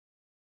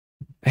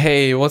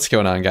Hey, what's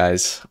going on,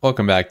 guys?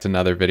 Welcome back to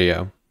another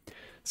video.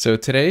 So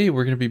today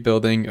we're going to be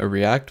building a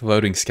React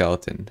loading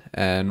skeleton,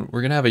 and we're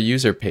going to have a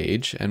user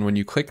page, and when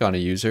you click on a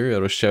user,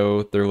 it'll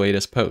show their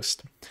latest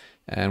post.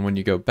 And when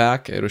you go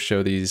back, it'll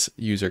show these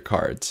user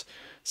cards.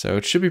 So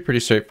it should be pretty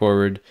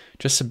straightforward.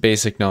 Just some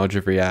basic knowledge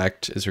of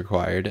React is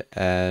required,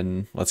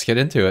 and let's get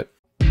into it.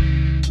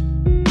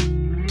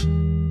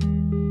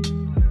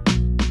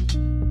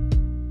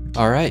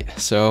 Alright,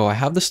 so I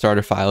have the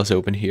starter files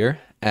open here,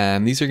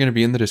 and these are going to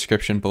be in the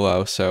description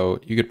below, so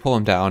you could pull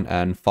them down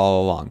and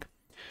follow along.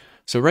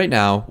 So right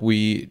now,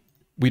 we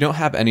don't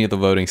have any of the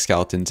loading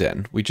skeletons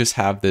in. We just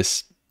have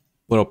this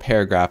little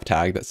paragraph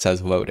tag that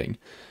says loading.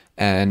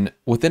 And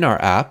within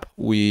our app,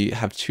 we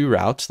have two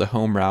routes, the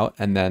home route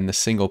and then the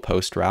single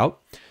post route.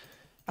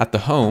 At the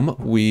home,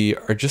 we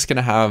are just going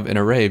to have an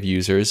array of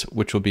users,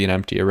 which will be an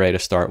empty array to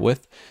start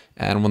with.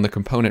 And when the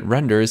component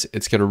renders,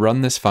 it's going to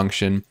run this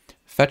function,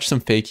 fetch some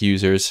fake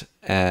users,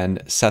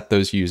 and set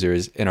those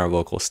users in our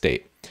local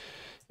state.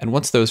 And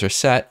once those are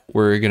set,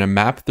 we're going to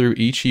map through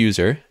each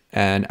user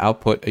and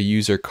output a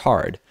user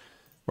card.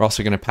 We're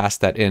also going to pass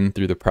that in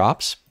through the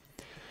props.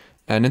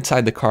 And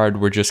inside the card,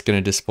 we're just going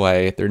to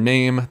display their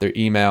name, their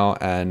email,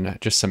 and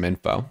just some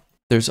info.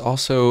 There's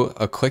also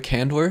a click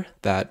handler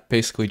that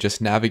basically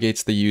just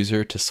navigates the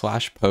user to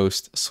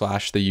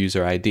 /post/ the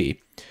user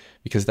ID,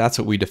 because that's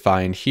what we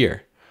defined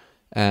here.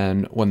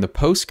 And when the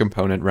post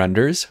component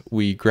renders,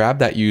 we grab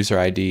that user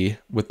ID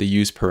with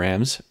the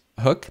useParams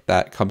hook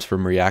that comes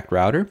from React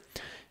Router,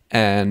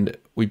 and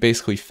we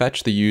basically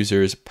fetch the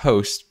user's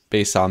post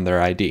based on their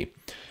ID.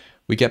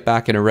 We get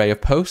back an array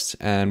of posts,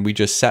 and we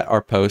just set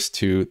our post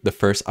to the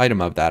first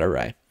item of that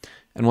array.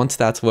 And once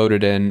that's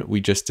loaded in, we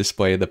just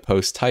display the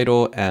post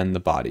title and the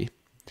body.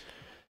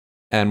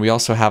 And we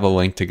also have a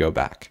link to go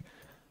back.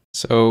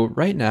 So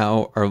right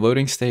now, our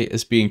loading state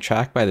is being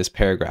tracked by this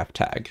paragraph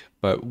tag,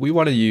 but we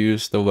want to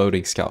use the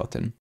loading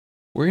skeleton.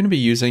 We're going to be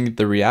using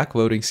the React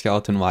loading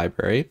skeleton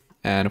library,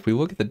 and if we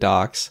look at the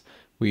docs,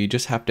 we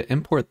just have to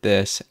import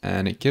this,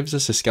 and it gives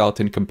us a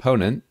skeleton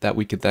component that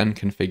we could then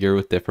configure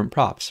with different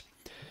props.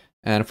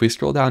 And if we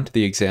scroll down to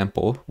the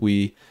example,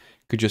 we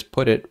could just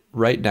put it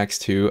right next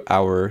to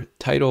our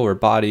title or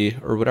body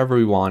or whatever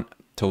we want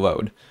to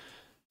load.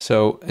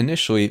 So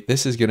initially,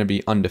 this is going to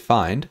be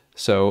undefined,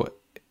 so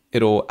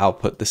it'll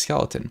output the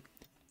skeleton.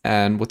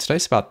 And what's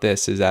nice about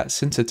this is that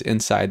since it's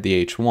inside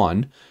the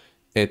H1,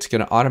 it's going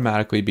to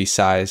automatically be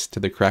sized to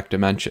the correct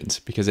dimensions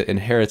because it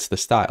inherits the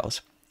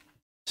styles.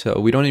 So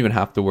we don't even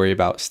have to worry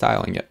about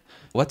styling it.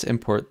 Let's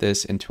import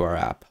this into our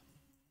app.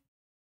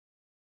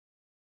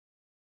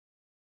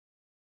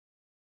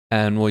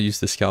 And we'll use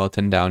the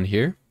skeleton down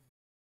here.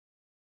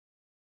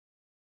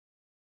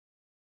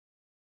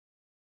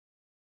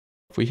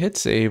 If we hit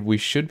save, we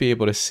should be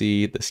able to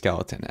see the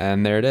skeleton,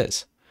 and there it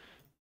is.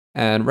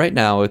 And right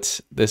now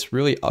it's this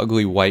really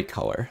ugly white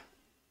color.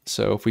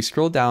 So if we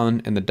scroll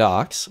down in the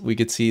docs, we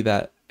could see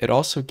that it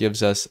also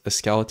gives us a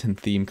skeleton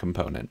theme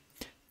component.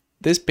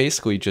 This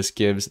basically just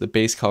gives the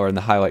base color and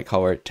the highlight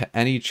color to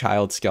any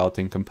child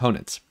skeleton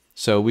components.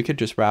 So we could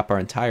just wrap our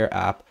entire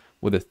app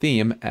with a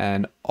theme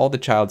and all the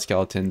child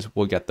skeletons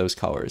will get those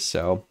colors.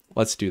 So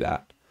let's do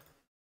that.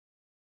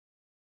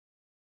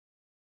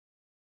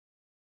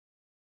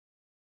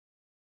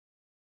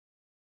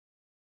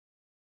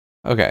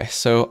 Okay,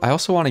 so I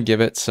also want to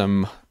give it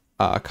some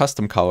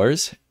custom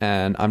colors,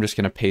 and I'm just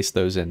going to paste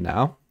those in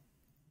now.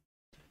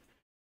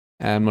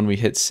 And when we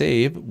hit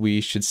save, we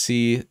should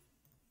see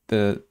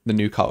the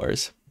new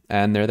colors,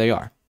 and there they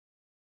are.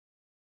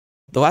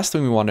 The last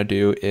thing we want to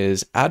do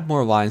is add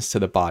more lines to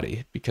the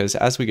body, because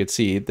as we could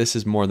see, this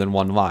is more than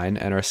one line,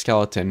 and our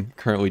skeleton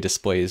currently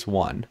displays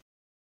one.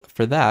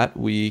 For that,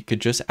 we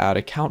could just add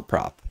a count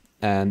prop,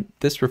 and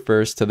this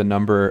refers to the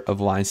number of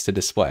lines to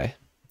display.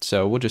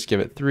 So we'll just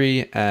give it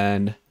 3,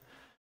 and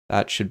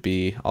that should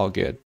be all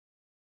good.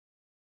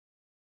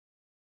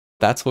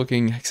 That's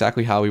looking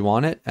exactly how we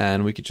want it,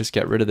 and we could just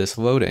get rid of this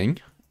loading.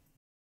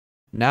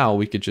 Now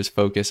we could just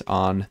focus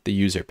on the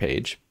user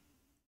page.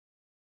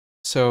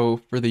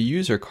 So for the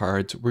user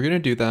cards, we're going to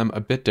do them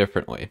a bit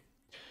differently.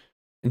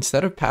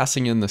 Instead of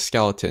passing in the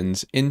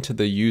skeletons into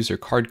the user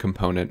card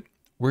component,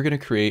 we're going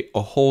to create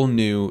a whole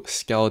new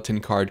skeleton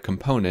card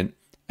component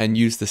and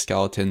use the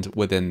skeletons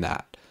within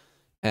that.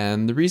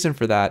 And the reason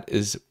for that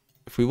is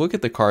if we look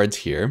at the cards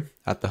here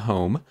at the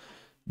home,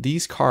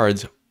 these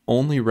cards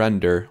only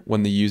render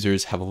when the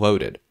users have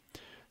loaded.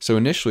 So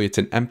initially it's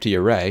an empty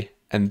array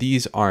and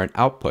these are an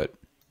output.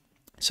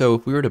 So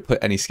if we were to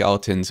put any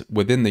skeletons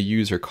within the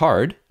user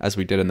card, as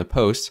we did in the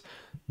post,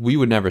 we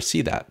would never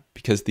see that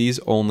because these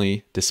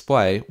only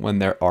display when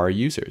there are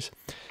users.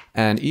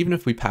 And even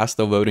if we pass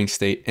the loading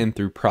state in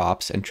through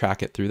props and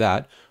track it through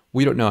that,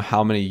 we don't know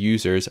how many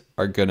users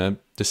are going to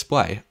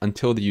display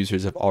until the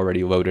users have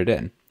already loaded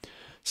in.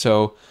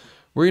 So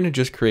we're going to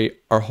just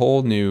create a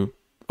whole new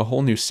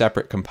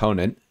separate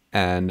component,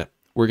 and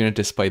we're going to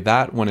display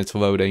that when it's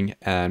loading,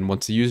 and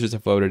once the users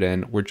have loaded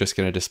in, we're just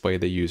going to display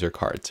the user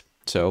cards.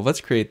 So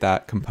let's create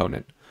that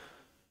component.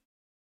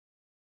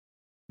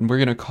 And we're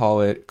going to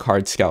call it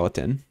card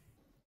skeleton.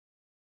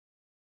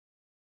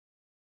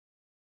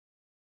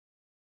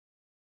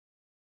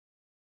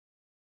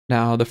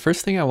 Now, the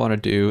first thing I want to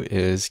do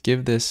is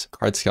give this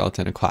card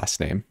skeleton a class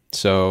name.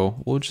 So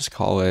we'll just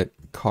call it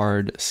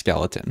card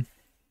skeleton.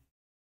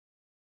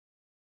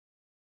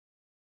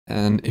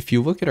 And if you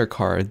look at our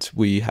cards,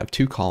 we have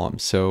two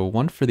columns. So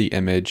one for the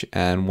image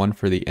and one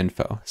for the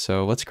info.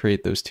 So let's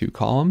create those two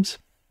columns.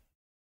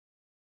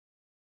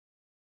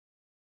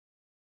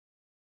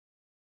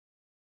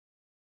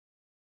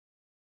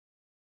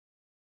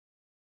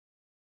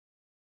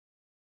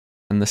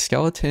 And the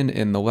skeleton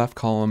in the left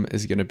column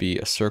is going to be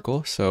a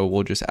circle, so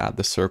we'll just add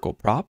the circle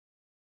prop.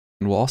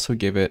 And we'll also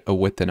give it a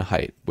width and a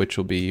height, which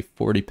will be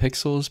 40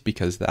 pixels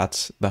because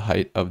that's the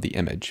height of the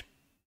image.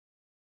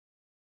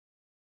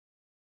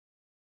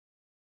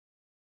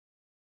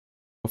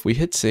 If we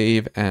hit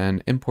save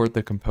and import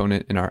the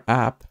component in our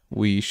app,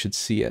 we should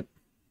see it.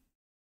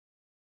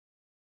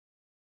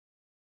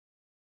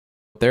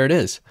 There it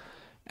is.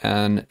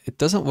 And it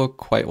doesn't look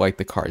quite like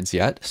the cards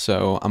yet,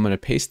 so I'm going to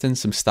paste in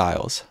some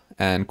styles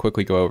and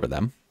quickly go over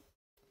them.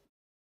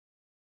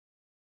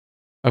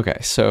 Okay,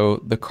 so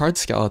the card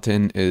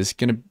skeleton is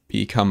going to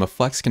become a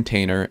flex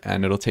container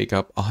and it'll take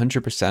up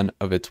 100%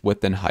 of its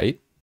width and height.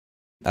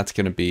 That's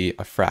going to be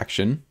a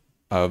fraction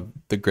of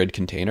the grid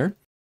container.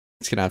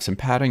 It's going to have some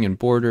padding and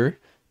border,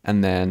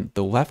 and then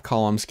the left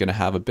column is going to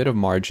have a bit of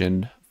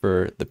margin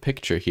for the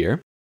picture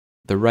here.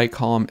 The right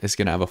column is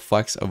going to have a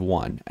flex of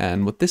 1,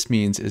 and what this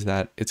means is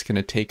that it's going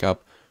to take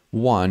up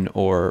 1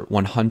 or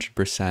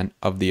 100%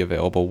 of the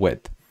available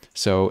width.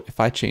 So if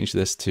I change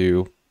this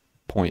to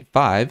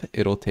 0.5,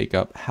 it'll take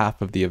up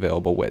half of the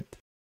available width.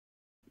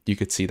 You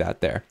could see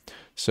that there.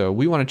 So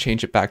we want to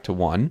change it back to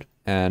 1,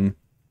 and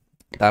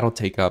that'll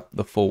take up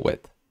the full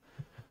width.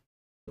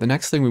 The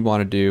next thing we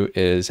want to do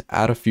is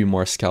add a few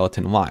more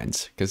skeleton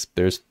lines because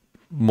there's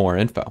more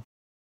info.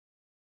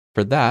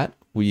 For that,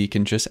 we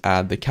can just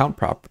add the count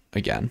prop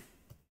again.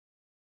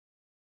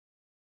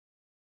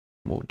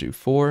 We'll do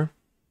 4.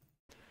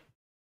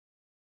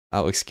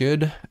 That looks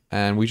good,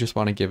 and we just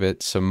want to give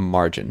it some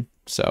margin,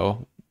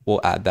 so we'll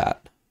add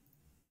that.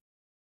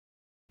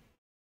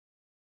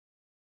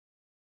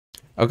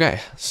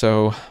 Okay,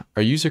 so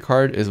our user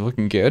card is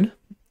looking good,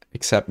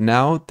 except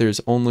now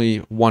there's only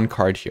one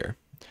card here.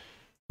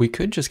 We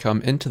could just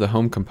come into the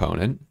home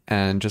component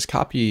and just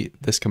copy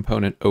this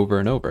component over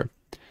and over.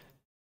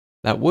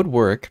 That would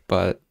work,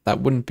 but that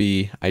wouldn't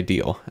be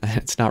ideal.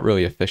 It's not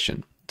really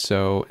efficient.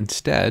 So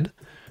instead,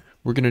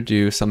 we're going to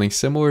do something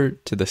similar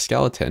to the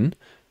skeleton.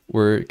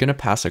 We're going to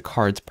pass a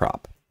cards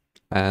prop,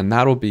 and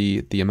that'll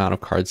be the amount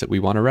of cards that we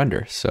want to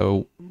render.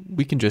 So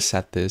we can just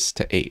set this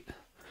to 8.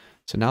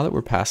 So now that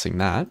we're passing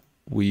that,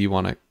 we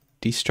want to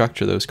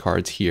destructure those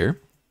cards here.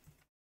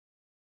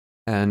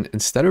 And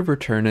instead of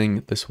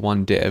returning this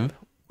one div,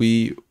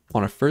 we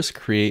want to first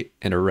create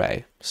an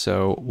array.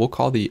 So we'll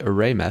call the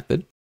array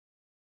method.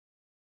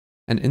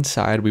 And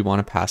inside we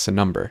want to pass a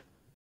number.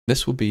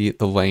 This will be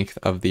the length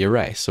of the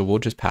array. So we'll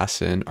just pass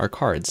in our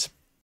cards.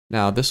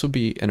 Now this will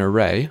be an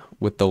array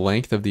with the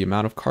length of the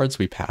amount of cards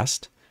we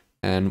passed.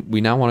 And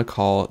we now want to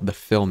call the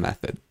fill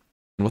method.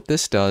 And what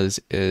this does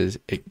is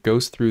it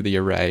goes through the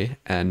array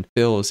and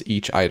fills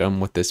each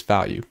item with this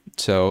value.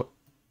 So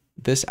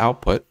this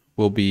output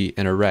will be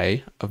an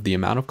array of the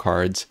amount of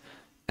cards,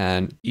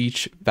 and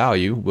each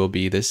value will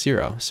be this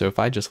 0. So if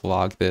I just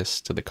log this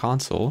to the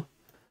console,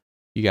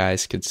 you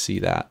guys could see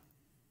that.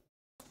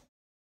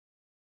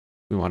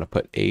 We want to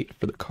put 8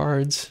 for the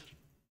cards.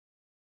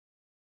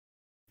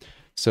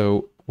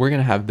 So we're going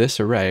to have this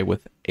array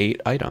with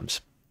 8 items.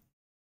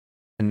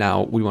 And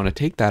now we want to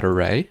take that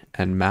array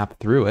and map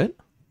through it.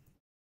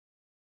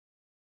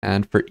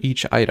 And for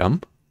each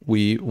item,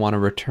 we want to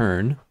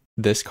return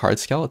this card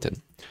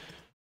skeleton.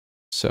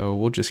 So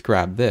we'll just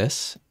grab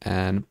this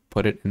and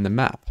put it in the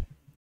map.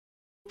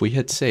 If we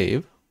hit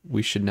save,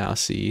 we should now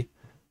see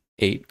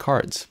 8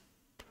 cards.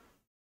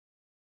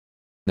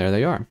 There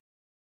they are.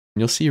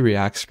 You'll see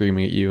React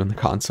screaming at you in the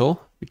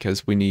console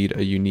because we need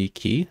a unique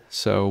key.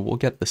 So we'll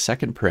get the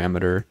second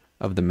parameter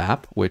of the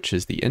map, which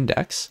is the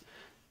index,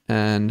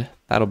 and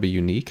that'll be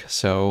unique.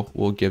 So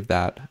we'll give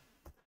that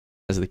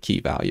as the key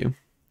value.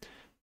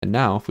 And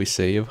now if we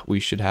save,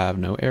 we should have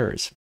no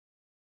errors.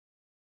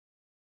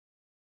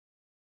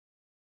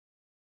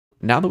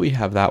 Now that we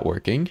have that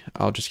working,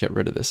 I'll just get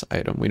rid of this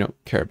item. We don't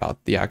care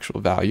about the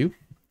actual value.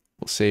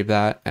 We'll save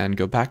that and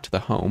go back to the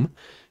home.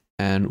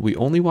 And we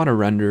only want to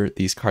render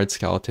these card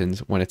skeletons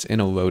when it's in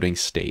a loading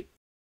state.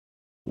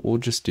 What we'll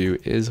just do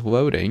is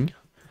loading.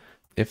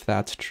 If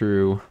that's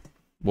true,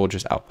 we'll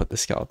just output the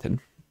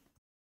skeleton.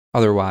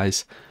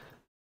 Otherwise,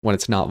 when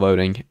it's not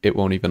loading, it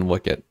won't even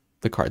look at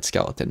the card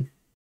skeleton.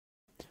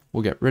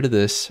 We'll get rid of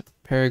this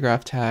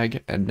paragraph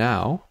tag, and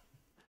now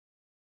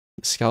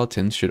the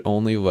skeletons should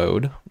only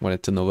load when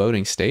it's in the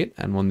loading state,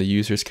 and when the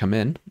users come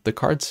in, the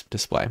cards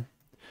display.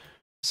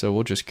 So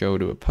we'll just go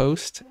to a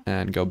post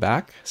and go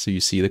back so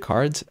you see the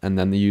cards, and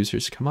then the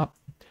users come up.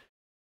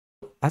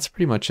 That's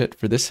pretty much it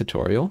for this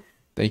tutorial.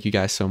 Thank you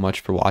guys so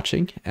much for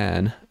watching,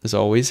 and as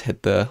always,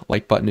 hit the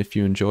like button if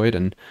you enjoyed,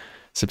 and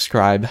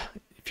subscribe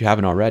if you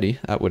haven't already.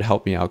 That would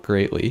help me out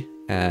greatly,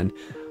 and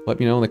let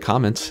me know in the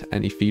comments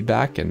any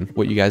feedback and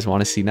what you guys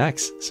want to see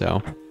next.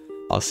 So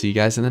I'll see you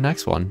guys in the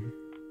next one.